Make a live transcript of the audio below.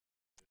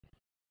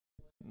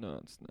No,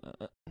 it's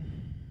not.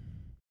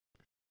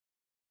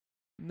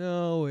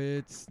 No,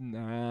 it's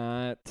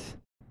not.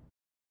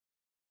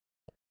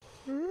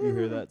 You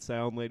hear that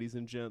sound, ladies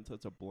and gents?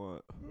 That's a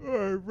blunt.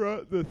 I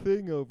brought the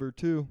thing over,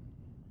 too.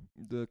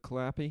 The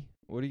clappy.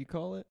 What do you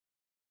call it?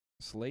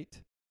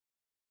 Slate?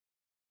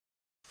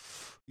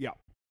 Yeah.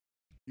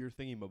 Your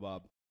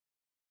thingy-mabob.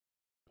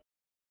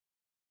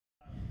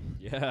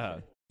 Yeah.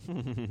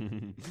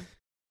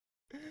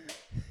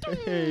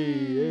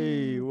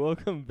 Hey,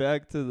 welcome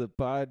back to the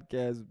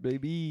podcast,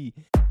 baby.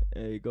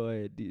 Hey, go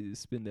ahead,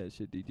 spin that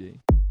shit, DJ.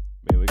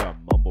 Man, we got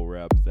mumble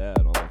rapped that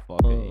on the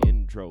fucking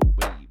intro,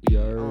 baby.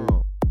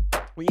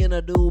 We in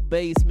a new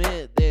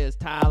basement, there's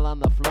tile on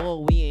the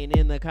floor. We ain't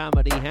in the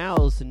comedy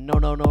house, no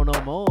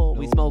more.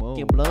 We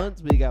smoking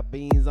blunts, we got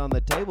beans on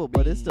the table,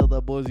 but it's still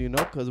the boys, you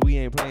know, cause we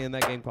ain't playing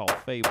that game called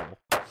Fable.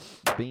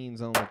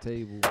 Beans on the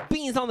table.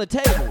 Beans on the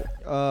table.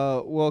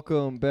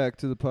 Welcome back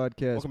to the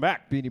podcast. Welcome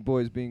back. Beanie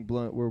Boys being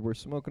blunt, where we're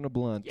smoking a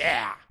blunt.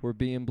 Yeah. We're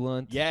being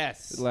blunt.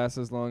 Yes. It lasts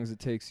as long as it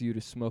takes you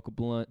to smoke a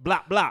blunt.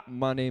 Blah, blah.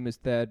 My name is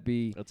Thad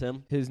B. That's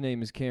him. His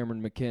name is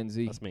Cameron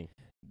McKenzie. That's me.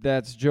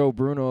 That's Joe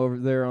Bruno over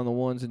there on the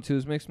ones and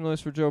twos. Make some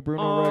noise for Joe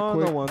Bruno right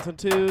quick. On the ones and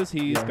twos,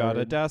 he's Yeah, got a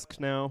heard. desk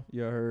now.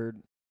 You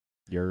heard.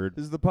 Yerd.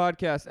 This is the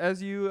podcast.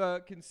 As you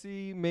can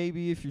see,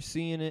 maybe if you're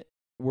seeing it,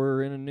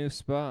 we're in a new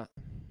spot.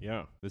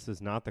 Yeah, this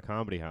is not the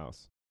comedy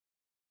house.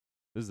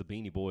 This is the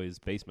Beanie Boys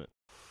basement.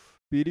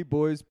 Beanie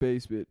Boys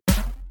basement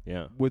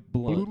Yeah. with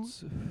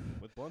blunts.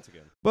 With blunts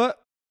again.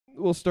 But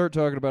we'll start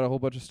talking about a whole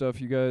bunch of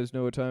stuff. You guys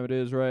know what time it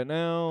is right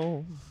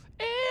now.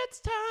 It's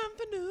time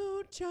for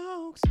new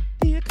jokes.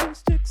 The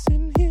acoustics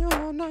in here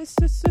are nice.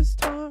 This is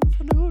time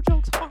for new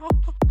jokes. Ha,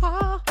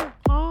 ha, ha,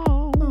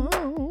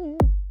 ha.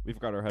 We've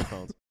got our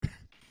headphones.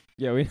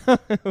 Yeah, we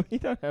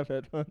don't have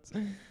headphones.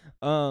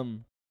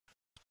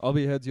 I'll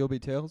be heads, you'll be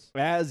tails.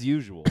 As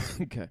usual.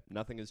 Okay.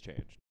 Nothing has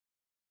changed.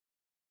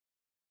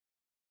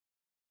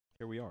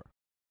 Here we are.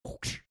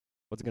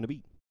 What's it going to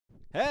be?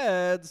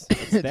 Heads.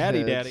 It's Daddy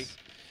Heads. Daddy.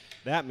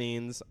 That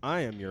means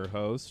I am your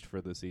host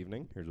for this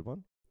evening. Here's a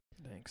one.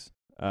 Thanks.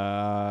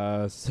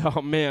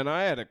 So, man,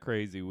 I had a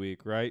crazy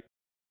week, right?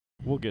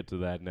 We'll get to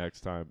that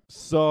next time.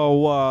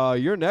 So,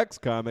 your next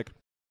comic,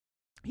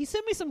 he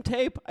sent me some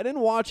tape. I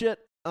didn't watch it.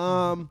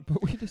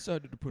 But we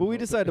decided to put. But we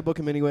decided to book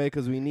him anyway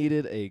because we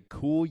needed a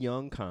cool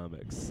young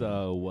comic.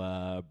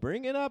 So,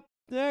 bring it up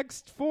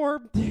next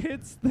for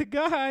it's the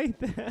guy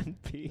that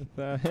be.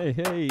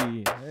 Hey.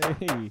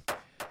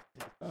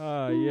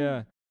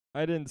 Yeah.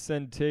 I didn't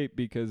send tape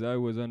because I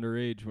was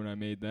underage when I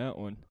made that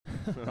one.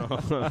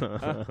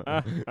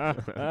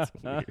 That's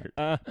weird.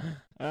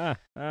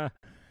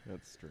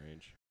 That's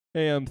strange.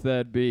 Hey, I'm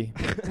Thad B.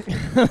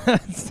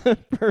 That's the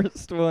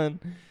first one.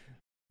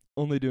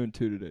 Only doing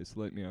 2 today,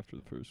 so light me after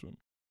the first one.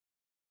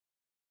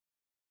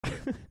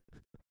 That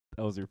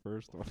was your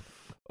first one.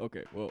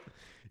 Okay, well.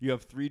 You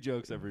have 3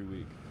 jokes every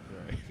week.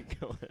 All right,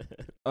 go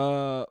ahead.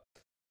 I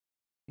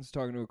was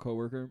talking to a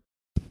coworker,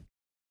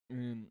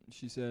 and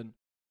she said,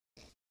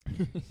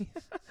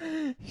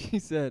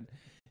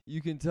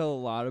 you can tell a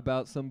lot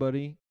about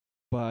somebody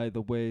by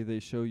the way they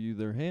show you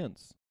their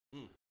hands.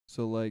 Mm.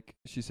 So, like,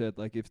 she said,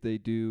 like, if they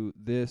do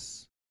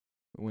this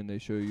when they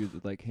show you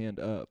the, like, hand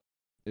up,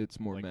 it's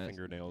more like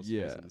fingernails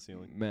facing the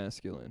ceiling.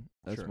 masculine.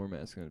 That's Sure. more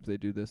masculine. If they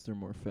do this, they're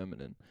more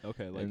feminine.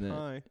 Okay, like And then-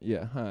 hi.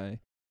 Yeah, hi.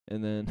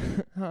 And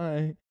then,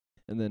 hi.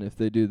 And then if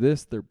they do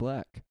this, they're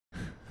black.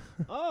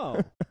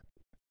 Oh.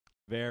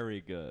 Very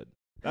good.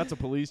 That's a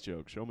police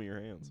joke. Show me your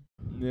hands.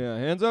 Yeah,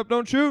 hands up,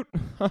 don't shoot.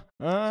 So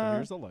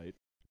here's the light.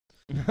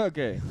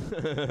 Okay.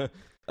 It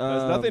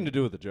has nothing to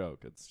do with the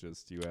joke. It's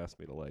just you asked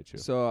me to light you.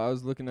 So I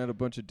was looking at a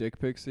bunch of dick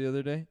pics the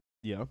other day.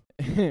 Yeah.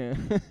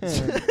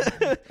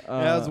 As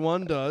As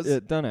one does.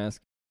 don't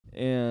ask.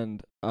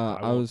 And I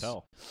won't was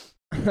tell.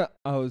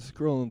 I was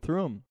scrolling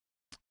through them,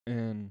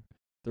 and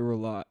there were a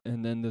lot.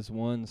 And then this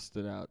one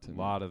stood out to A me.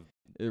 lot of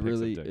It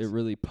pics of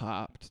really dicks.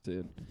 popped,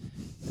 dude.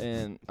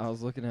 And I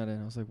was looking at it,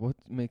 and I was like, what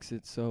makes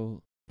it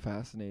so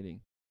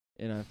fascinating?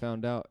 And I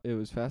found out it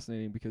was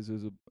fascinating because it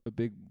was a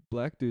big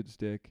black dude's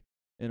dick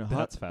in a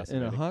That's in a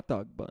fascinating. hot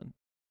dog bun.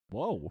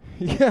 Whoa.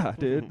 Yeah,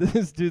 dude.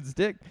 This dude's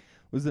dick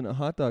was in a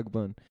hot dog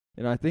bun.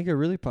 And I think it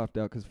really popped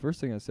out because the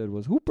first thing I said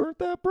was, who burnt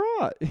that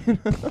brat?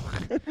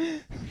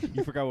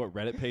 You forgot what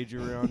Reddit page you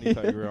were on? You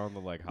thought you were on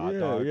the like hot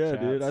dog Yeah,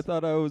 chats? dude. I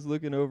thought I was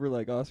looking over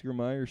like Oscar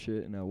Mayer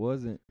shit, and I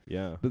wasn't.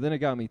 Yeah. But then it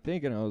got me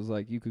thinking. I was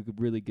like, you could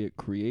really get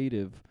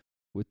creative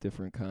with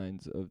different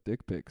kinds of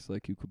dick pics.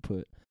 Like you could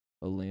put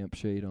a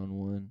lampshade on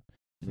one,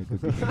 and it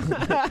could be,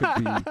 it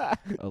could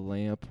be a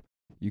lamp.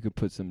 You could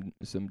put some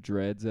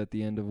dreads at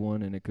the end of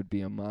one, and it could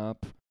be a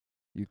mop.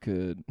 You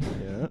could,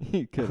 Yeah.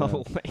 you could, A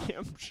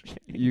lampshade.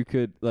 you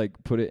could like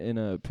put it in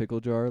a pickle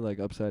jar, like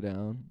upside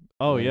down.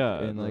 Oh, like, yeah.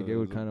 and like it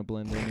would kind of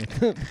blend in with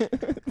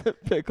the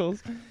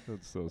pickles.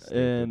 That's so stupid.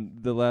 And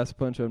the last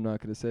punch I'm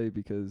not gonna say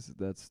because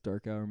that's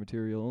dark hour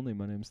material only.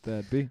 My name's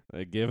Thad B.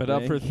 Give it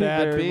up for Thank you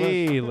Thad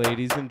very B,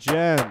 ladies and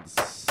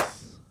gents.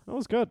 That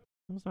was good.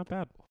 That was not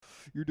bad.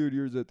 You're doing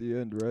yours at the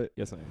end, right?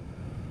 Yes, I am.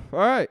 All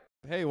right.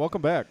 Hey,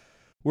 welcome back.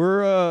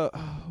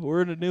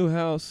 We're in a new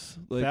house.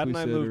 Like Thad we and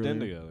I said moved in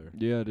earlier. together.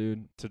 Yeah,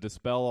 dude. To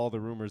dispel all the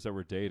rumors that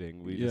we're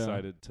dating, we Yeah.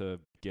 decided to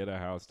get a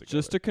house together.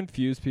 Just to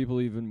confuse people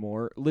even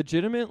more.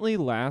 Legitimately,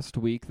 last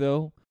week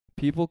though,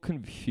 people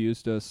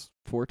confused us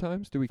 4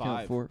 times. Do we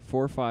count 4?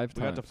 4 or 5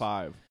 we times? got to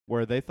 5,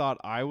 where they thought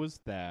I was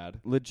Thad.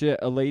 Legit,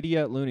 a lady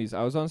at Looney's.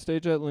 I was on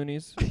stage at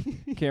Looney's.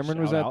 Cameron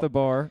was Shout at out. the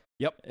bar.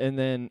 Yep. And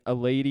then a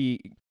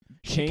lady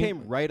She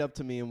came right up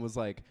to me and was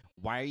like,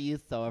 "Why are you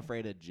so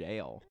afraid of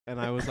jail?" And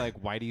I was like,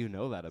 "Why do you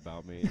know that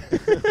about me?"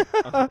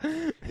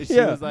 And she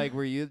was like,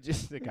 "Were you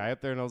just a guy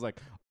up there?" And I was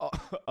like,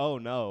 "Oh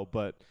no,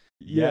 but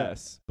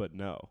yes, but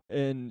no."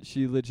 And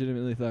she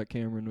legitimately thought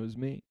Cameron was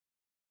me.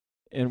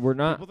 And we're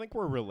not. People think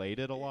we're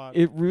related a lot.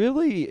 It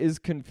really is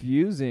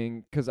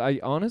confusing because I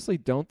honestly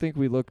don't think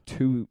we look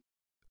too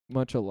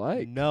much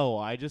alike. No,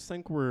 I just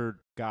think we're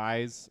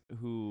guys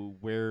who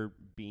wear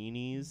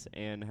beanies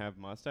and have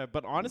mustache.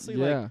 But honestly,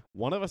 like,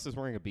 one of us is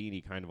wearing a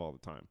beanie kind of all the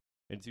time.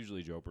 And it's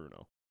usually Joe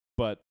Bruno.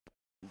 But,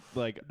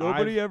 like,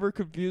 Nobody ever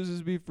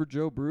confuses me for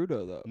Joe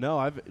Bruno, though.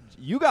 No,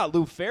 you got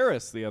Lou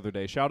Ferris the other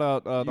day. Shout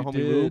out the You homie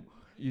did. Lou.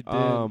 You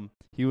did.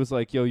 He was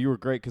like, "Yo, you were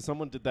great," because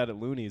someone did that at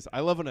Looney's. I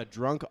love when a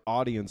drunk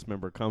audience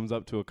member comes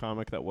up to a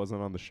comic that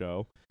wasn't on the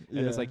show and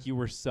it's like, "You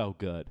were so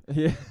good,"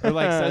 yeah. or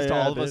like says to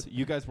Yeah, all of dude. us,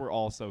 "You guys were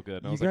all so good."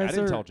 And I You was like, "I guys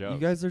didn't are- tell jokes." You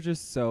guys are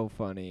just so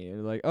funny.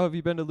 And like, oh, have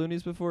you been to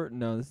Looney's before?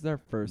 No, this is our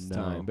first No.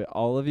 time. But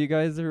all of you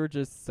guys are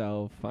just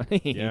so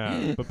funny.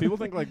 Yeah, but people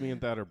think like me and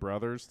Thad are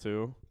brothers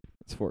too.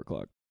 It's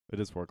 4:00.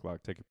 It is 4:00.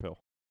 Take your pill.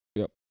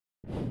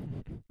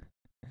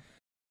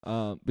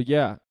 But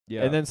yeah.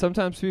 Yeah. And then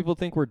sometimes people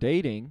think we're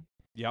dating.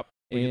 Yep.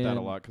 We get that a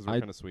And lot because we're I-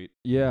 kind of sweet.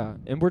 Yeah,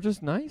 and we're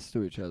just nice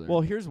to each other.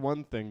 Well, here's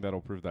one thing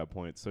that'll prove that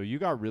point. So you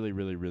got really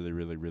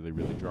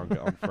drunk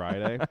on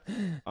Friday.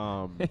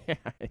 Yeah,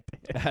 I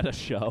did. At a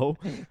show,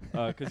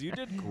 because you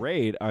did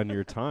great on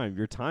your time.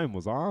 Your time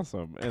was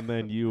awesome, and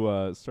then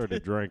you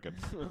started drinking.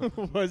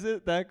 Was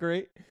it that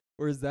great?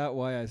 Or is that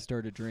why I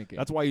started drinking?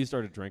 That's why you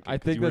started drinking. I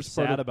 'cause think you were that's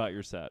part sad of- about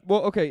your set.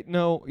 Well, okay,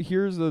 no,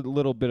 here's a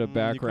little bit of You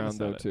kinda background, said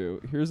though, it.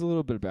 too. Here's a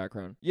little bit of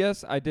background.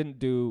 Yes, I didn't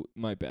do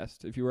my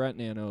best. If you were at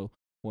Nano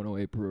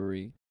 108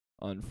 Brewery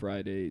on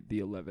Friday the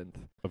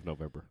 11th, Of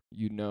November.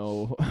 you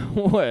know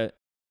what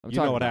I'm You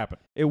talking know what about.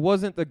 happened. It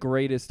wasn't the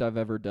greatest I've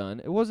ever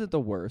done. It wasn't the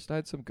worst. I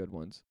had some good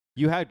ones.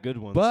 You had good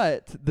ones.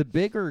 But the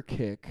bigger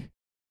kick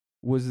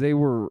was they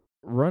were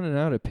running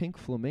out of Pink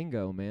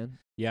Flamingo, man.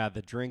 yeah,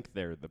 the drink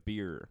there, the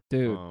beer.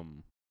 Dude.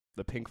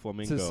 The Pink It's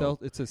Flamingo. it's a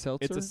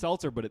seltzer. It's a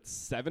seltzer, but it's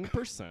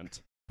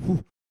 7%.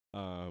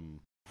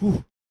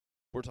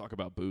 We're talking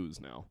about booze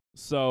now.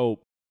 So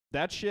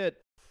that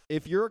shit,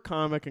 if you're a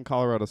comic in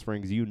Colorado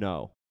Springs, you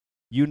know.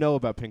 You know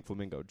about Pink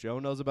Flamingo. Joe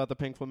knows about the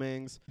Pink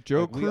Flamings.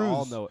 Joe Like, Cruz. We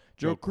all know it.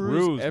 Joe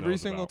Cruz, every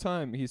knows single about.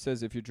 time he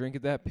says, if you're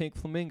drinking that Pink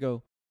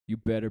Flamingo, you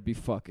better be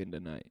fucking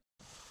tonight.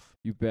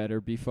 You better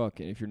be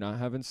fucking if you're not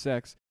having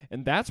sex.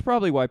 And that's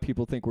probably why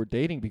people think we're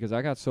dating, because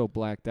I got so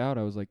blacked out.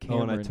 I was like,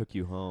 Cameron, Oh, and I took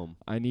you home.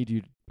 I need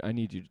you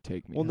to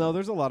take me Well, home. no,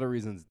 there's a lot of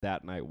reasons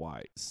that night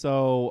why.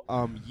 So,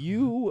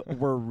 you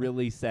were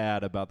really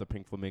sad about the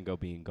Pink Flamingo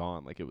being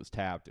gone. Like, it was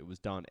tapped. It was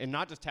done. And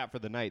not just tapped for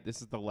the night.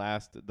 This is the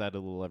last that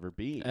it'll ever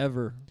be.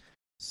 Ever.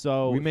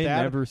 So We may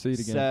Thad never see it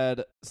again.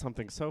 said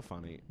something so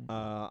funny.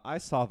 I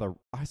saw the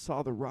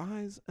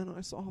rise and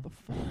I saw the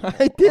fall.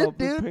 I did, of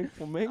the dude. Pink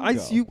Flamingo.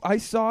 I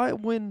saw it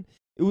when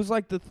it was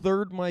like the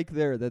third mic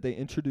there that they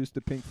introduced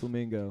the Pink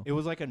Flamingo. It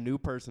was like a new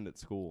person at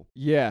school.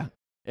 Yeah.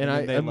 And I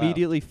then they left.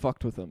 immediately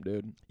fucked with them,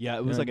 dude. Yeah,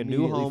 it was I like a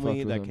new immediately fucked homie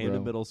with that him, came to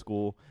bro. middle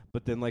school,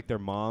 but then like their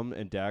mom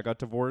and dad got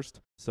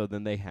divorced, so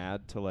then they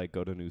had to like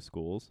go to new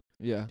schools.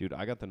 Yeah. Dude,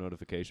 I got the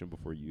notification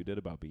before you did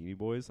about Beanie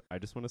Boys. I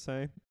just want to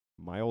say,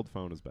 my old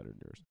phone is better than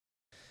yours.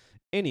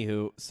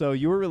 Anywho, so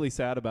you were really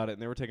sad about it,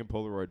 and they were taking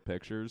Polaroid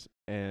pictures,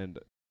 and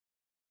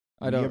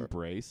I we don't-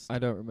 embraced. I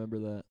don't remember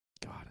that.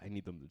 God, I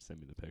need them to send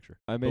me the picture.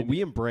 I But may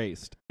we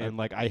embraced, and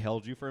like I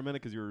held you for a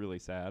minute because you were really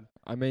sad.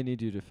 I may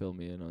need you to fill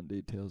me in on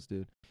details,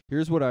 dude.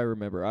 Here's what I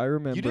remember. I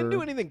remember You didn't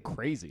do anything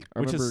crazy, I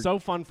which remember- is so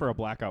fun for a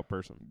blackout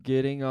person.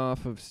 getting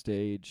off of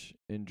stage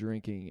and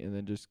drinking and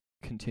then just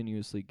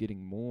continuously getting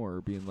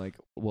more, being like,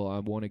 well, I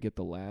want to get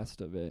the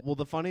last of it. Well,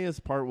 the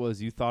funniest part was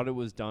you thought it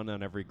was done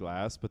on every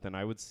glass, but then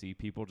I would see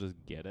people just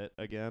get it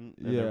again.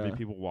 And there would Yeah. be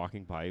people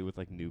walking by you with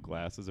like new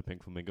glasses of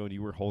Pink Flamingo, and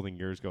you were holding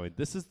yours going,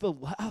 this is the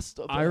last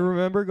of I it.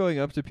 remember going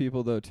up to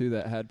people, though, too,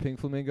 that had Pink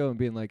Flamingo and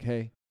being like,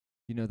 hey,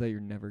 you know that you're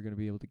never going to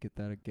be able to get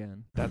that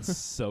again. That's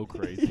so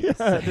crazy to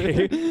Yeah,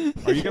 say.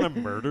 dude. Are you going to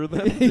murder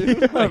them,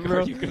 dude? Yeah, Like, bro.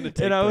 are you going to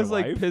take And I their was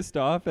like life? pissed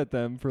off at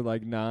them for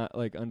like not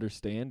like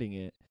understanding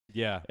it.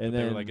 Yeah, and but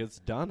they were then like, it's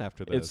done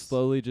after this. It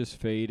slowly just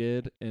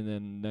faded, and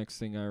then next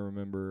thing I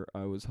remember,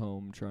 I was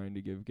home trying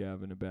to give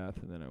Gavin a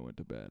bath, and then I went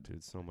to bed.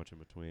 Dude, so much in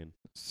between.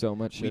 So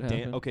much shit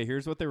happened. Okay,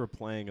 here's what they were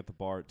playing at the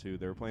bar, too.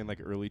 They were playing like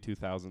early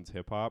 2000s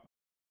hip-hop.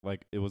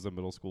 Like, it was a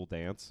middle school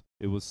dance.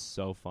 It was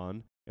so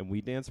fun. And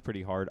we danced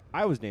pretty hard.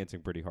 I was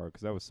dancing pretty hard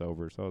because I was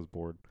sober, so I was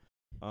bored.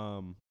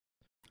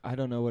 I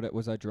don't know what it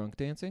was. I drunk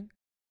dancing?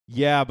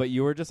 Yeah, but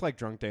you were just like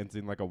drunk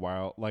dancing like a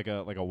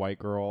white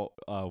girl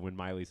when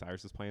Miley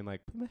Cyrus was playing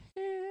like put my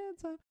hands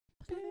up,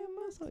 playing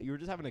my song. You were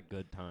just having a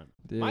good time.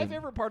 Dude. My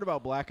favorite part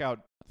about Blackout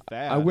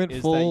Fad I went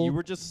is full- that you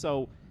were just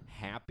so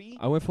happy.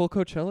 I went full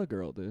Coachella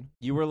girl, dude.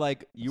 You were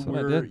like you That's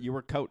what I did.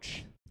 were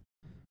Coach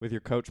with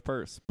your Coach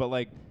purse, but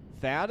like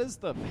Thad is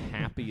the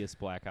happiest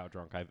blackout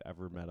drunk I've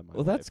ever met in my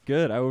Well, life. that's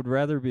good. I would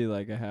rather be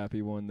like a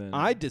happy one than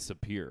I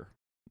disappear.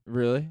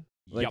 really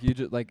like Yup. you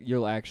just like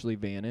you'll actually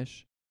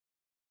vanish.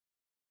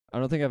 I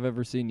don't think I've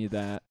ever seen you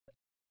that.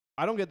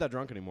 I don't get that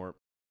drunk anymore.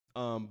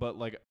 But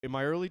like in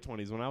my early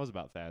 20s, when I was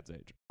about Thad's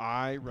age,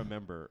 I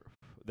remember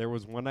there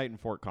was one night in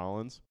Fort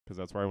Collins because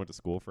that's where I went to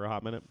school for a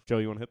hot minute. Joe,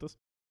 you want to hit this?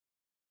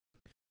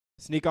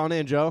 Sneak on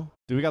in, Joe.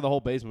 Dude, we got the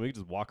whole basement. We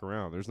can just walk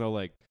around. There's no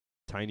like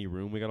tiny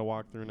room we got to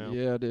walk through now.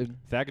 Yeah, dude.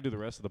 Thad could do the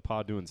rest of the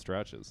pod doing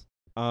stretches.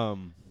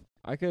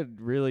 I could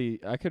really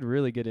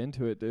get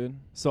into it, dude.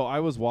 So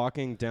I was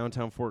walking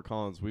downtown Fort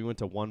Collins. We went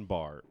to one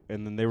bar,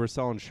 and then they were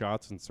selling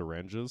shots and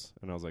syringes,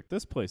 and I was like,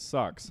 this place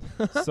sucks.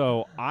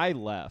 So I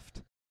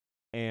left,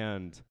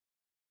 and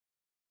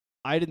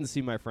I didn't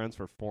see my friends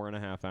for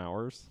 4.5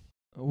 hours.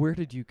 Where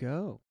did you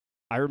go?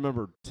 I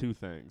remember two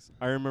things.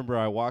 I remember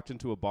I walked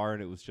into a bar,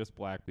 and it was just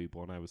black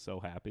people, and I was so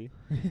happy.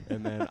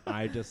 And then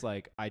I just,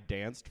 I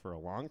danced for a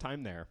long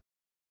time there.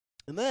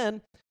 And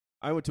then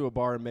I went to a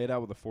bar and made out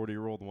with a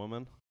 40-year-old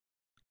woman.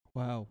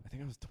 Wow. I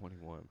think I was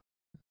 21.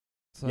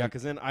 It's Yeah, like,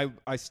 because then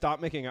I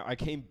stopped making out. I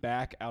came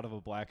back out of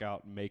a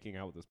blackout making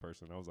out with this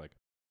person. I was like,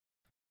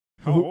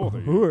 how old are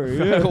you? Who are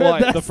you? Well,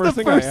 That's the first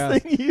thing first I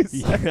asked. thing you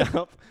said.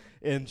 Yep.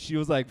 And she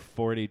was like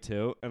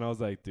 42. And I was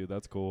like, dude,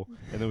 that's cool.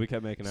 And then we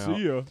kept making out.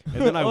 See ya.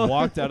 And then I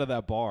walked out of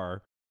that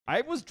bar.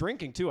 I was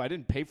drinking, too. I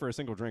didn't pay for a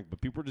single drink, but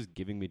people were just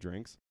giving me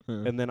drinks.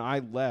 And then I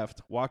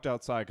left, walked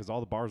outside because all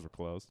the bars were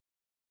closed.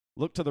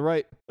 Looked to the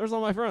right. There's all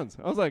my friends.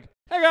 I was like,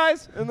 hey,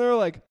 guys. And they were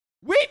like,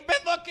 we've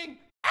been looking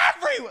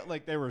everywhere.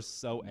 Like, they were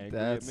so angry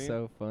at me. That's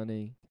so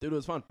funny. Dude, it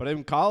was fun. But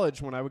in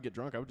college, when I would get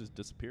drunk, I would just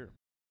disappear.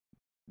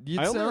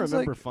 I only sounds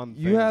remember like fun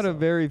you things. had a though.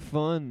 very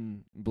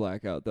fun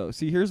blackout, though.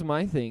 See, here's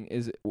my thing: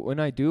 is when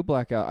I do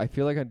blackout, I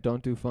feel like I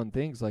don't do fun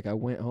things. Like I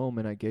went home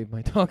and I gave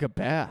my dog a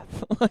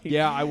bath. Like,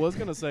 Yeah, I was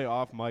going to say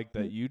off mic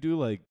that you do,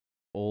 like,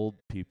 old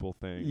people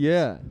things.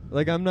 yeah.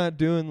 Like I'm not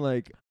doing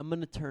like, I'm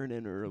gonna turn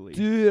in early.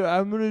 dude,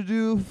 I'm gonna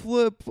do a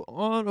flip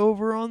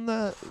over on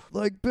that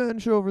like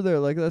bench over there.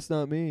 Like that's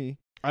not me.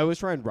 I always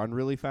try and run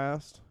really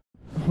fast.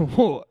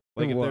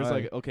 Like, if there's,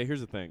 like, okay,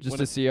 here's the thing. just When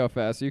to see how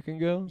fast you can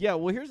go. yeah,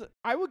 well,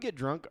 I would get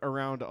drunk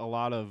around a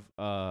lot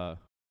of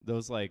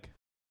those, like,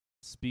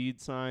 speed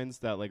signs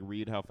that, like,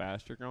 read how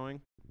fast you're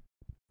going.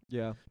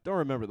 Yeah. Don't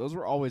remember. Those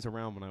were always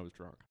around when I was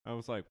drunk. I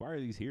was like, why are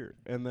these here?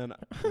 And then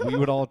we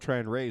would all try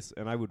and race,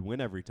 and I would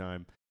win every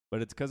time.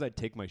 But it's because I'd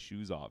take my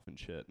shoes off and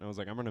shit. And I was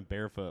like, I'm running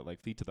barefoot,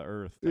 like, feet to the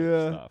earth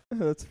type stuff.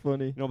 That's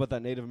funny. You know about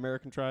that Native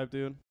American tribe,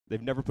 dude?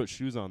 They've never put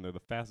shoes on. They're the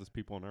fastest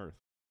people on earth.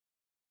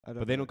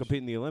 But they don't compete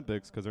in the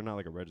Olympics because they're not,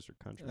 like, a registered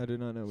country. I do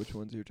not know which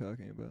ones you're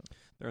talking about.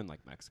 They're in,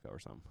 like, Mexico or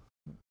something.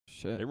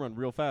 Shit. They run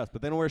real fast,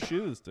 but they don't wear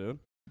shoes, dude.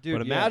 Dude,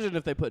 But yeah. imagine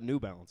if they put New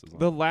Balances on.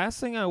 The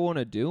last thing I want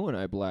to do when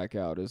I black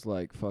out is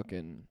like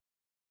fucking.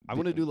 I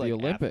want to do, the like,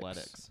 Olympics.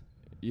 athletics.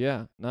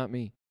 Yeah, not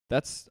me.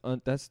 That's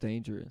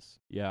dangerous.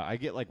 Yeah, I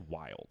get, like,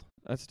 wild.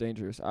 That's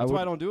dangerous. That's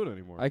why I don't do it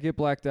anymore. I get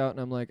blacked out and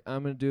I'm like,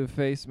 I'm gonna do a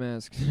face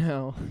mask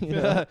now. You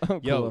know? I'm cool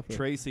Yo, off it.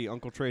 Tracy,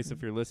 Uncle Trace,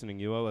 if you're listening,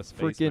 you owe us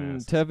face Freaking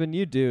masks. Tevin,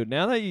 you do.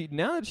 Now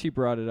that she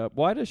brought it up,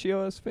 why does she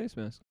owe us face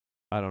masks?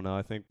 I don't know.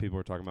 I think people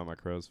were talking about my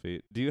crow's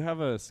feet. Do you have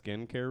a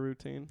skincare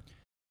routine?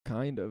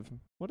 Kind of.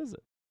 What is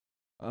it?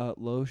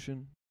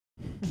 Lotion.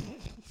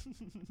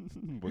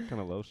 What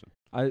kind of lotion?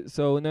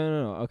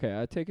 No. Okay,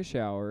 I take a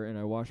shower and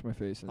I wash my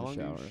face in How the long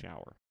shower. do you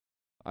shower?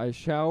 I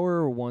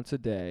shower once a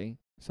day,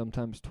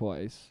 sometimes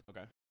twice.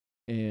 Okay.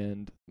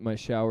 And my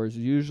showers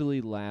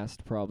usually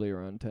last probably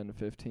around 10 to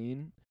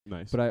 15.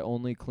 Nice. But I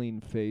only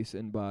clean face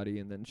and body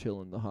and then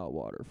chill in the hot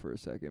water for a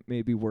second.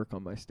 Maybe work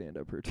on my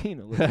stand-up routine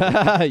a little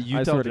bit. You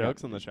I tell swear to God.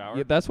 jokes in the shower?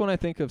 Yeah, that's when I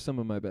think of some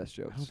of my best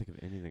I don't jokes. think of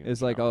anything.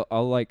 It's like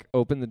I'll like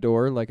open the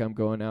door like I'm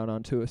going out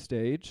onto a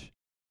stage.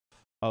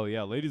 oh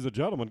yeah, ladies and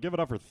gentlemen, give it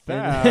up for And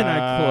then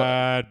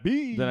Thad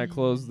B. Then I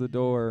close the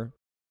door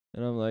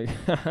and I'm like,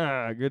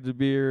 haha, good to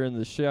be here in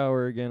the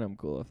shower again. I'm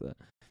cool off that.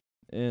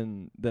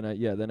 And then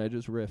I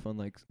just riff on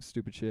like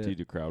stupid shit. Do you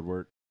do crowd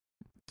work?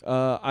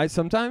 I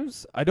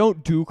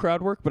don't do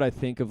crowd work, but I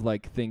think of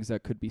like things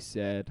that could be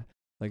said.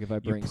 Like if I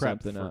bring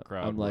prep something for up,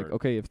 crowd I'm like, work.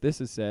 okay, if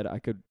this is said, I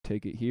could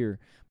take it here.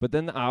 But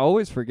then I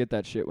always forget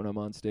that shit when I'm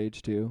on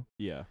stage too.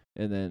 Yeah.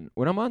 And then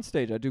when I'm on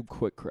stage, I do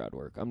quick crowd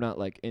work. I'm not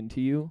like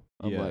into you.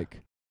 I'm Yeah.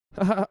 like,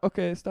 haha,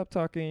 okay, stop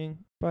talking.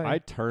 Bye. I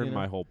turn you know?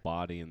 my whole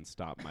body and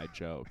stop my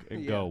joke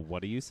and Yeah. go,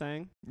 what are you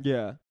saying?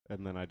 Yeah.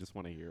 And then I just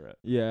want to hear it.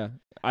 Yeah.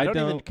 I don't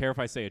even care if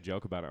I say a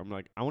joke about it. I'm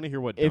like, I want to hear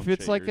what dumb if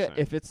it's shit like you're a saying.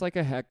 if it's like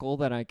a heckle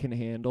that I can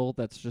handle,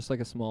 that's just like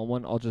a small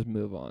one, I'll just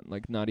move on.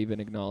 Like not even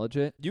acknowledge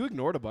it. You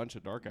ignored a bunch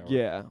of dark hours.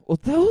 Yeah. Well,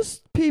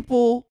 those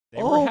people.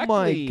 They were Oh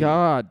my heckly.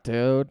 God,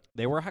 dude.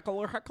 They were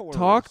hecklers.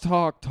 Talk. Pick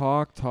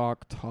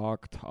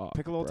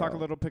a little, talk a bro.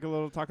 little, pick a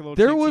little, talk a little.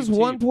 There cheep, was cheep,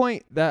 one cheep.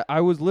 point that I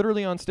was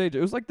literally on stage.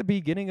 It was like the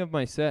beginning of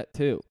my set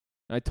too.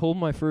 And I told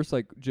my first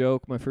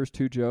joke, my first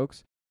 2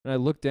 jokes, and I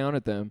looked down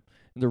at them,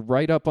 and they're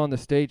right up on the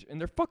stage, and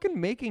they're fucking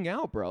making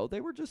out, bro. They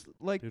were just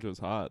like, Dude, it was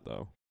hot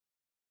though.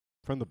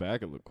 From the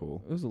back, it looked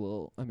cool. it was a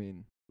little. I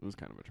mean, It was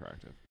kind of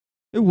attractive.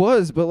 it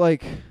was, but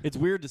like, It's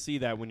weird to see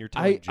that when you're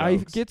telling jokes. I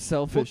get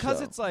selfish. because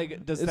though. it's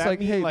like, does It's that like,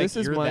 mean hey, like this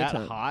is you're my that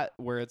time. hot?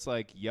 Where it's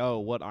like, yo,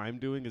 what I'm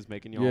doing is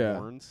making y'all Yeah.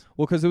 horns.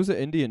 Well, because it was an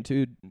Indian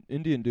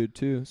dude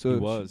too. So He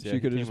was. she He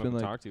could have came just up been and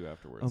like, talked to you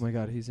afterwards. "Oh my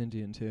God, he's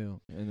Indian too,"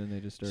 and then they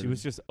just started. She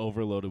was just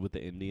overloaded with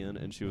the Indian,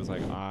 and she was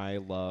like, I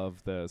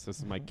love this. This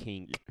is my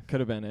kink. could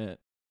have been it.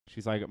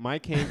 She's like, my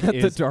kink At the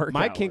is dark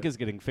my hour. kink is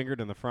getting fingered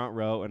in the front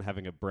row and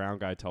having a brown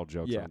guy tell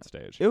jokes Yeah. on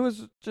stage. It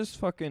was just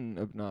fucking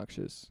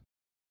obnoxious.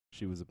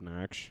 She was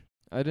obnoxious.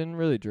 I didn't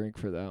really drink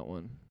for that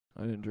one.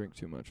 I didn't drink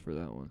too much for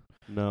that one.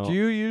 No. Do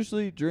you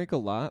usually drink a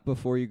lot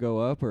before you go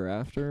up or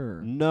after?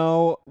 Or?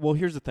 No. Well,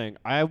 here's the thing.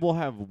 I will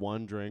have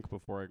one drink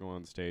before I go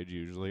on stage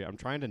usually. I'm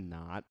trying to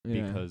not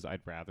Yeah. because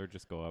I'd rather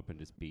just go up and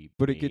just be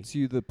But me. it gets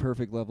you the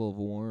perfect level of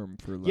warm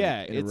for like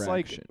yeah, it's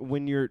like interaction.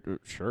 when you're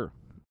sure.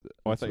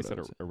 Oh, I That's thought you what said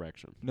I was saying.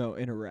 erection. No,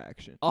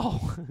 interaction. Oh,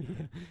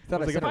 Thought I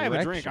was like, said if I have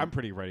a drink, erection. I'm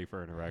pretty ready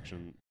for an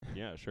erection.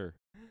 Yeah, sure.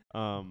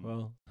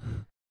 Well,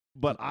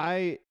 But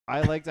I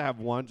like to have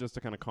one just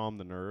to kind of calm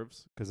the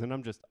nerves, because then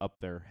I'm just up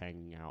there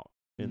hanging out,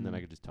 and then I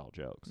Mm. can just tell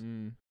jokes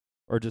mm,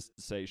 or just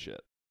say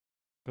shit.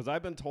 Because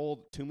I've been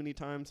told too many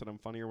times that I'm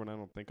funnier when I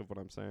don't think of what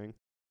I'm saying,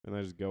 and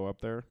I just go up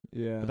there.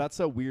 yeah. But that's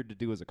so weird to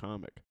do as a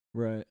comic,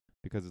 right.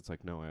 because it's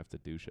like, no, I have to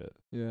do shit.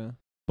 Yeah.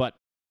 But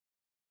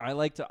I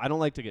don't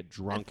like to get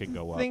drunk and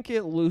go I up. think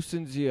it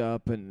loosens you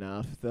up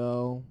enough,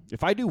 though.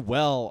 If I do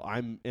well,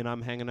 I'm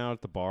hanging out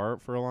at the bar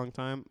for a long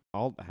time,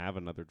 I'll have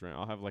another drink.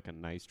 I'll have like a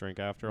nice drink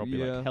after. I'll be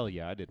Yeah. like, hell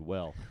yeah, I did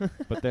well.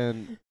 But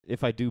then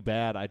if I do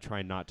bad, I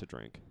try not to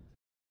drink.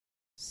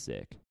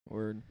 Sick.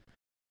 Word.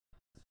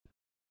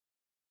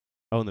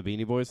 Oh, and the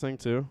Beanie Boys thing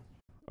too?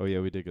 Oh yeah,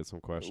 we did get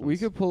some questions. We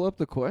could pull up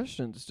the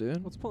questions,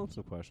 dude. Let's pull up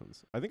some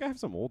questions. I think I have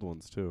some old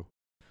ones too.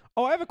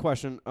 Oh, I have a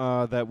question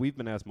that we've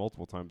been asked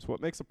multiple times.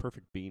 What makes a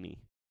perfect beanie?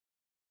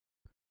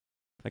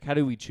 Like, how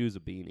do we choose a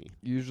beanie?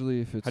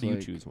 Usually, if it's How do you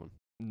like choose one?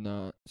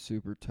 not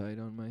super tight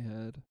on my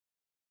head,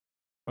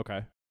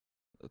 Okay.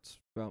 that's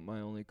about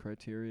my only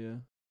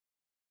criteria.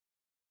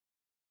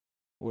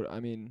 What I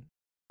mean,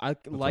 I all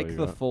like you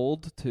the got?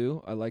 fold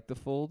too. I like the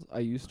fold. I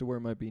used to wear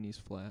my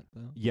beanies flat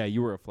though. Yeah,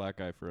 you were a flat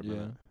guy for a Yeah.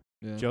 minute.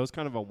 Yeah. Joe's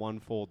kind of a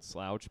one-fold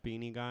slouch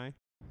beanie guy.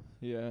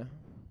 Yeah.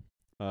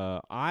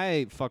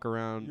 I fuck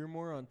around. You're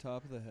more on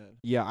top of the head.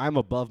 Yeah, I'm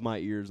above my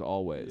ears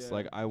always. Yeah.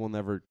 Like, I will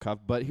never cuff.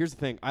 But here's the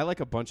thing. I like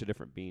a bunch of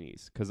different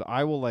beanies, because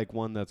I will like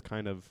one that's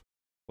kind of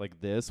like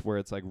this, where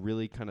it's like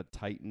really kind of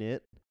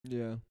tight-knit.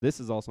 Yeah. This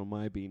is also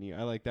my beanie.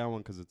 I like that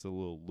one because it's a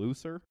little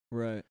looser.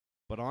 Right.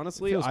 But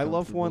honestly, feels I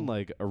love one comfortable.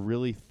 like a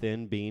really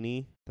thin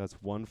beanie that's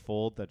one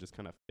fold that just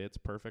kind of fits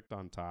perfect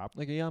on top.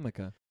 Like a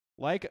yarmulke.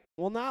 Like,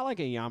 well, not like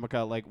a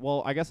yarmulke. Like,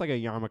 well, I guess like a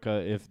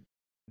yarmulke if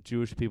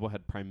Jewish people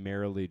had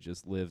primarily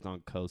just lived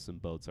on coasts and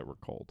boats that were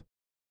cold.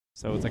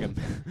 So it's like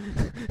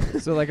a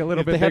So like a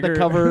little if bit they had to bigger-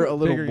 cover a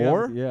little bigger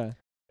more, yarmulke.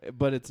 Yeah.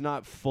 but it's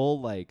not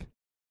full like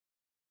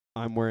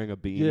I'm wearing a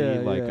beanie Yeah,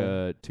 like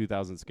yeah. a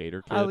 2000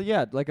 skater kid.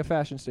 Yeah, like a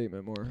fashion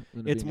statement more.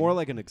 Than a It's beanie. more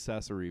like an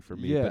accessory for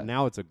me, Yeah. but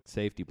now it's a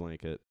safety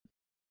blanket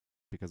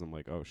because I'm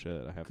like, oh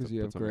shit, I have to because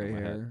you put have something gray on my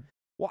head. hair.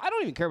 Well, I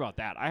don't even care about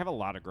that. I have a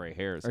lot of gray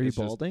hairs. Are you It's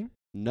just- balding?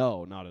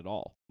 No, not at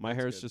all. My That's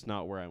hair is good. just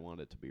not where I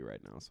want it to be right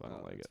now, so I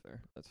don't like it. That's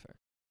fair. That's fair.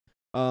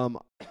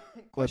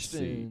 Let's see.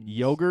 Questions.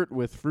 Yogurt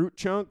with fruit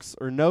chunks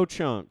or no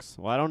chunks?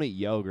 Well, I don't eat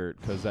yogurt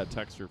because that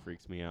texture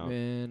freaks me out.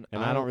 Man,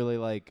 And I don't really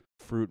like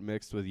fruit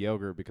mixed with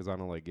yogurt because I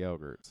don't like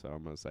yogurt. So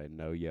I'm going to say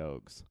no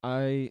yogs.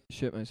 I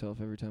shit myself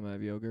every time I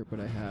have yogurt, but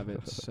I have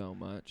it so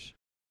much.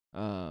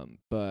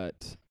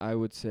 But I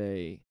would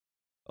say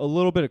a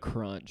little bit of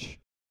crunch.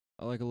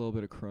 I like a little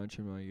bit of crunch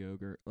in my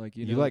yogurt. Like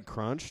you know, like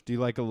crunch? Do you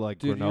like a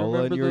dude, you granola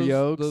remember in your those,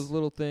 yolks? those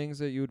little things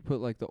that you would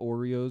put like the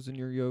Oreos in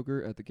your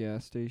yogurt at the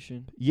gas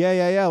station? Yeah.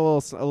 A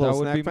little That snack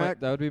would be pack.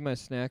 that would be my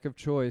snack of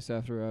choice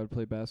after I would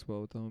play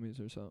basketball with the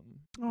homies or something.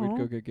 We'd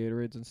go get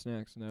Gatorades and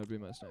snacks, and that would be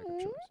my snack of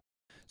choice.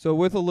 So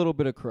with a little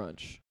bit of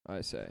crunch,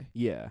 I say.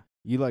 Yeah.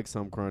 You like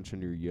some crunch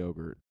in your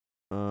yogurt.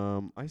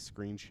 I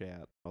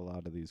screenshot a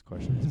lot of these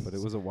questions, but it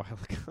was a while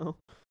ago.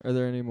 Are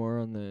there any more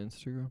on the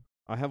Instagram?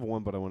 I have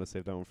one, but I want to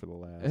save that one for the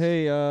last.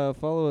 Hey,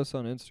 follow us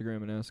on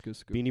Instagram and ask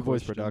us good Beanie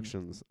Boys questions.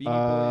 Productions. Beanie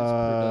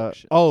Boys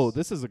Productions. Oh,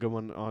 this is a good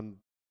one on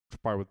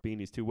par with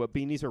beanies too. What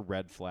beanies are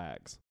red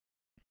flags?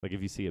 Like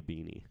if you see a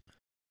beanie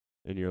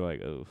and you're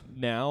like, oh.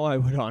 Now I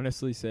would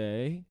honestly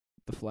say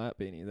the flat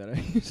beanie that I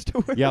used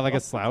to wear. Yeah, like all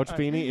a the slouch time.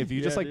 beanie. If you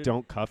Yeah, just like dude.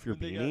 don't cuff your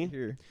What they got beanie,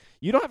 here?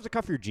 you don't have to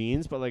cuff your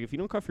jeans, but like if you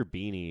don't cuff your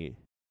beanie,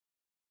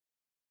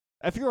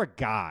 if you're a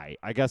guy,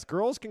 I guess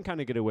girls can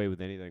kind of get away with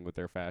anything with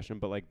their fashion,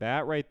 but like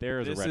that right there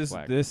is a red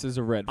flag. This is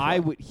a red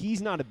flag.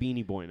 He's not a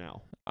Beanie Boy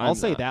now. I'm I'll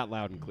say not. that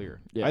loud and clear.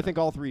 Yeah. I think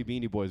all three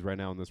Beanie Boys right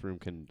now in this room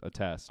can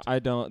attest. I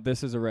don't.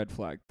 This is a red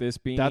flag. This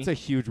beanie. That's a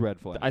huge red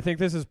flag. I think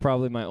this is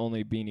probably my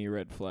only beanie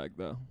red flag,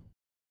 though.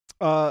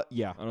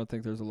 Yeah. I don't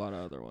think there's a lot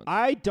of other ones.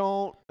 I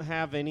don't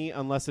have any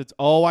unless it's.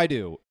 Oh, I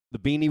do. The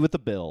beanie with the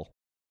bill.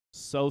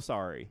 So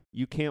sorry.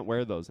 You can't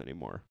wear those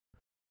anymore.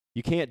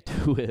 You can't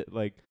do it.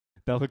 Like,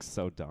 that looks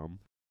so dumb.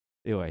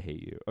 Ew, I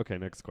hate you. Okay,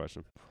 next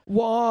question.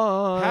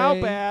 Why? How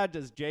bad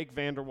does Jake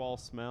Vanderwall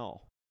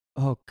smell?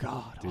 Oh,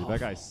 God. Dude, that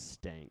guy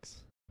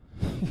stinks.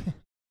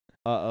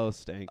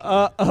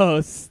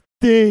 Stanky.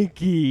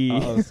 Stinky.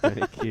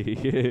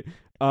 Stanky.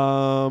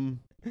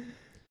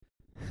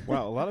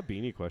 Wow, a lot of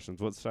beanie questions.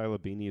 What style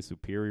of beanie is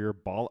superior?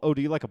 Ball? Oh,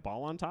 do you like a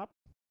ball on top?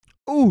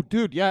 Oh,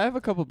 dude, yeah, I have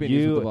a couple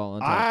beanies with the ball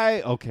on top.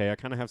 I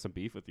kind of have some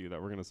beef with you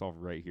that we're going to solve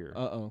right here.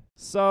 Uh-oh.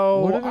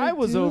 So, What did I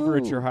was over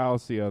at do? your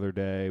house the other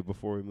day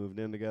before we moved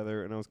in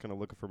together, and I was kind of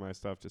looking for my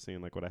stuff, just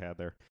seeing like what I had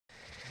there.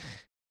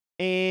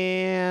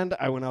 And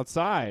I went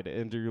outside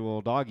into your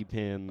little doggy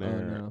pen there,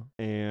 no.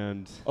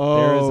 and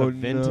there is a Oh,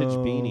 vintage no.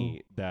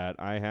 beanie that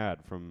I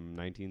had from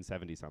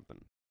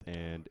 1970-something,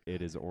 and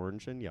it is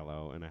orange and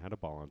yellow, and I had a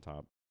ball on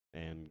top,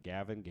 and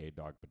Gavin Gay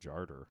Dog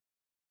Bajarder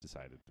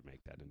decided to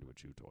make that into a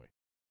chew toy.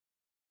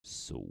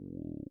 So,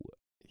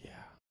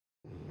 yeah.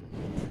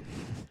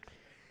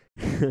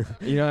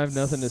 You know, I have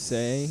nothing to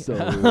say. So,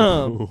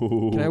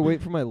 Can I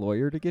wait for my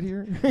lawyer to get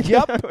here?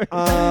 Yep,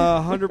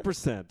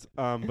 100%.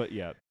 But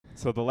yeah.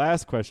 So the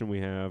last question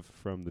we have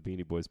from the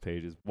Beanie Boys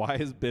page is, why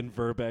is Ben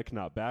Verbeek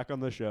not back on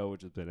the show,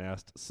 which has been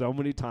asked so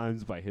many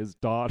times by his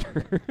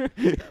daughter?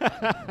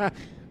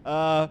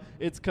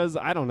 It's because,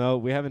 I don't know,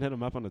 we haven't hit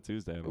him up on a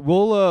Tuesday.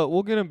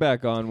 We'll get him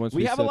back on once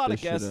we have a set lot of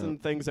this shit guests up.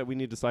 and things that we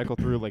need to cycle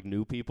through, like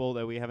new people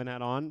that we haven't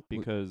had on,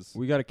 because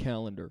We got a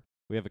calendar.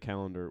 we have a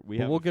calendar.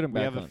 We'll get him we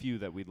back have on. a few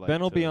that we'd like Ben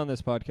will to be on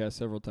this podcast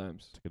several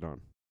times. get on.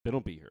 Ben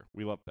will be here.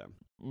 We love Ben.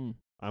 Mm.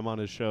 I'm on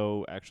his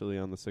show actually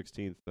on the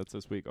 16th. That's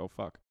this week. Oh,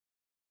 fuck.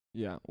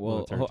 Yeah, On the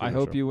well, I Tarantino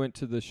hope show. you went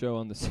to the show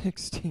on the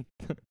 16th.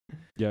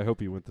 Yeah, I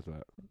hope you went to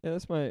that. Yeah,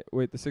 that's my...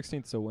 Wait, the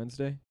 16th is a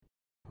Wednesday?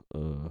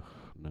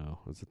 No,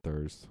 it's a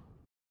Thursday.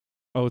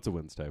 Oh, it's a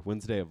Wednesday.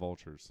 Wednesday at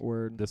Vultures.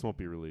 Word. This won't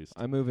be released.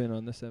 I move in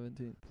on the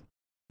 17th.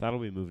 That'll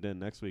be moved in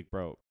next week,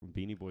 bro.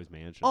 Beanie Boys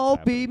Mansion. I'll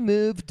be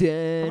moved How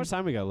in. much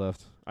time we got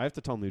left? I have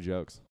to tell new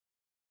jokes.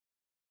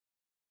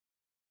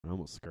 I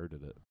almost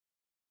skirted it.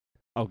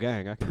 Oh,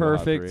 gang. I can go out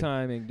Perfect 3.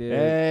 timing, dude.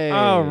 Hey.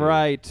 All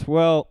right.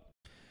 Well,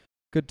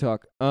 good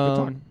talk.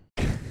 talk.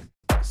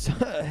 So,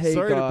 hey,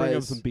 Sorry guys. to bring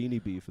up some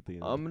beanie beef at the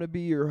end. I'm going to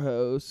be your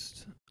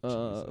host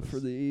Jesus. for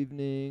the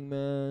evening,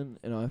 man.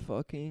 And I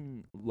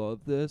fucking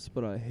love this,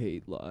 but I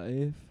hate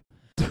life.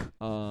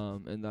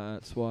 And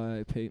that's why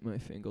I paint my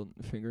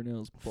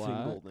fingernails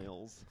black.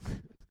 Fingernails.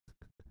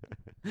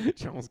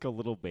 She almost got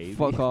little baby.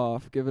 Fuck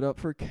off. Give it up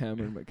for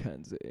Cameron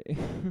McKenzie.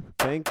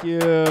 Thank you,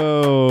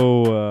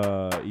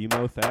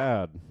 Emo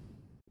Thad.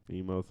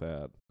 Emo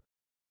Thad.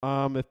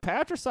 If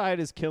patricide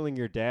is killing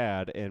your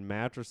dad and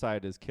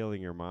matricide is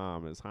killing your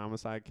mom, is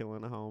homicide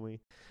killing a homie?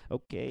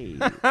 Okay.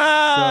 So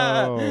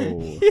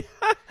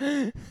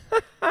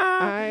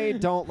I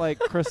don't like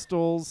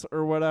crystals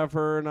or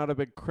whatever. Not a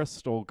big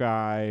crystal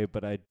guy,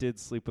 but I did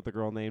sleep with a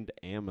girl named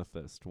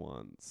Amethyst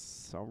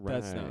once. All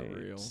right. That's not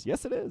real.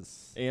 Yes, it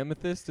is.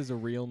 Amethyst is a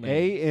real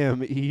name.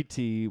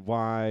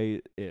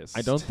 Ametys.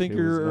 I don't think It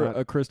was you're not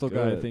a crystal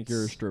guy. I good. think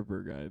you're a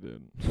stripper guy,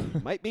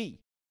 dude. Might be.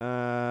 If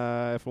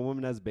a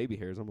woman has baby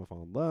hairs, I'm gonna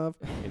fall in love.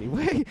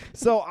 Anyway,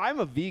 so I'm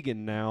a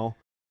vegan now.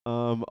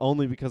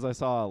 Only because I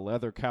saw a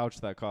leather couch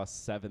that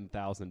cost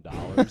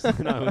 $7,000,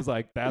 and I was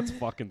like, "That's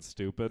fucking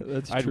stupid.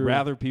 That's I'd true.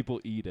 rather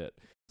people eat it."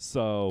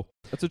 So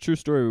That's a true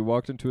story. We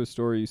walked into a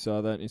store, you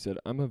saw that, and you said,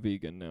 "I'm a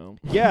vegan now."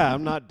 yeah,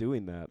 I'm not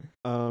doing that.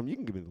 You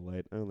can give me the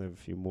light. I only have a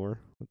few more.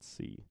 Let's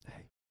see.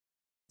 Hey,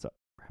 what's up?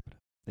 Wrap it up.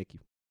 Thank you.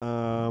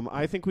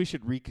 I think we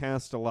should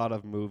recast a lot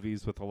of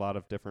movies with a lot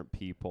of different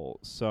people.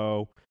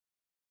 So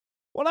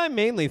what I'm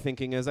mainly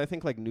thinking is I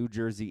think like New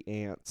Jersey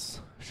Aunts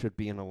should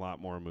be in a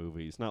lot more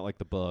movies. Not like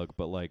The Bug,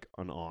 but like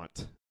an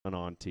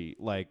auntie.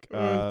 Like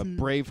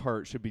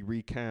Braveheart should be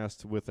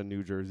recast with a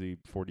New Jersey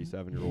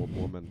 47-year-old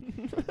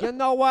woman. You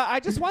know what? I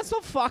just want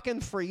some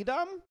fucking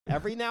freedom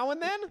every now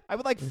and then. I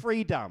would like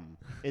freedom.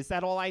 Is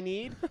that all I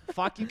need?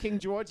 Fuck you, King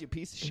George, you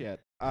piece of shit.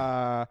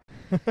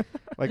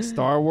 Like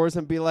Star Wars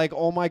and be like,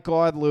 oh my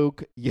God,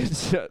 Luke,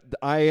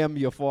 I am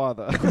your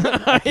father.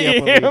 I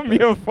am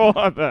your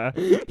father.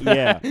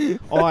 Yeah,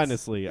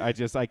 honestly, I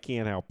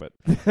can't help it.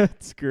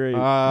 That's great.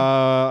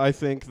 I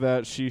think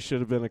that she should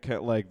have been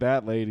like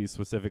that lady,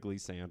 specifically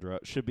Sandra,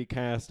 should be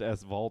cast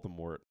as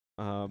Voldemort.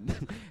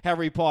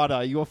 Harry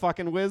Potter, you a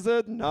fucking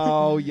wizard?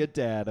 No, you're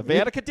dead.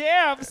 Avanica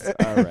Devs.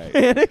 All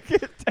right.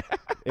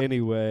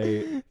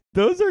 Anyway,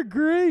 Those are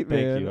great,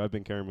 man. thank you. I've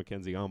been Karen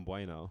McKenzie on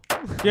Bueno.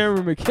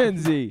 Cameron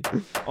McKenzie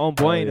on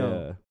Bueno.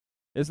 Oh, yeah.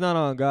 It's not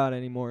on God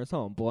anymore. It's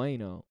on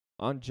Bueno.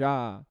 On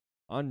Ja.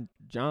 On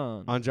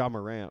John. On John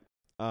Morant.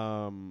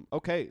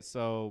 Okay,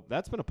 so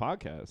that's been a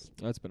podcast.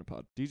 That's been a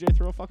pod. DJ,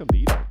 throw a fucking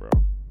beat on, bro.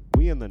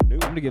 We in the new I'm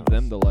going to give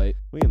them the light.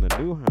 We in the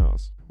new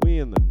house. We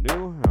in the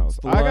new house.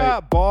 The I light.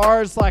 got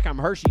bars like I'm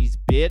Hershey's,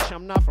 bitch.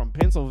 I'm not from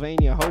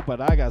Pennsylvania, ho, but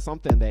I got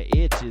something that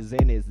itches,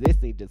 and is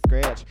this need to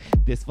scratch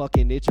this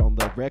fucking itch on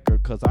the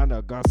record, because I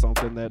know got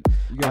something that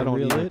You got I a don't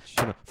real even itch?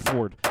 can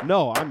afford.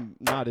 No, I'm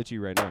not itchy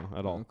right now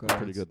at all. Okay, I'm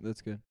pretty that's- good.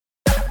 That's good.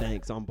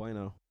 Thanks. I'm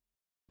bueno.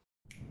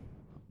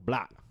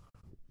 Blah.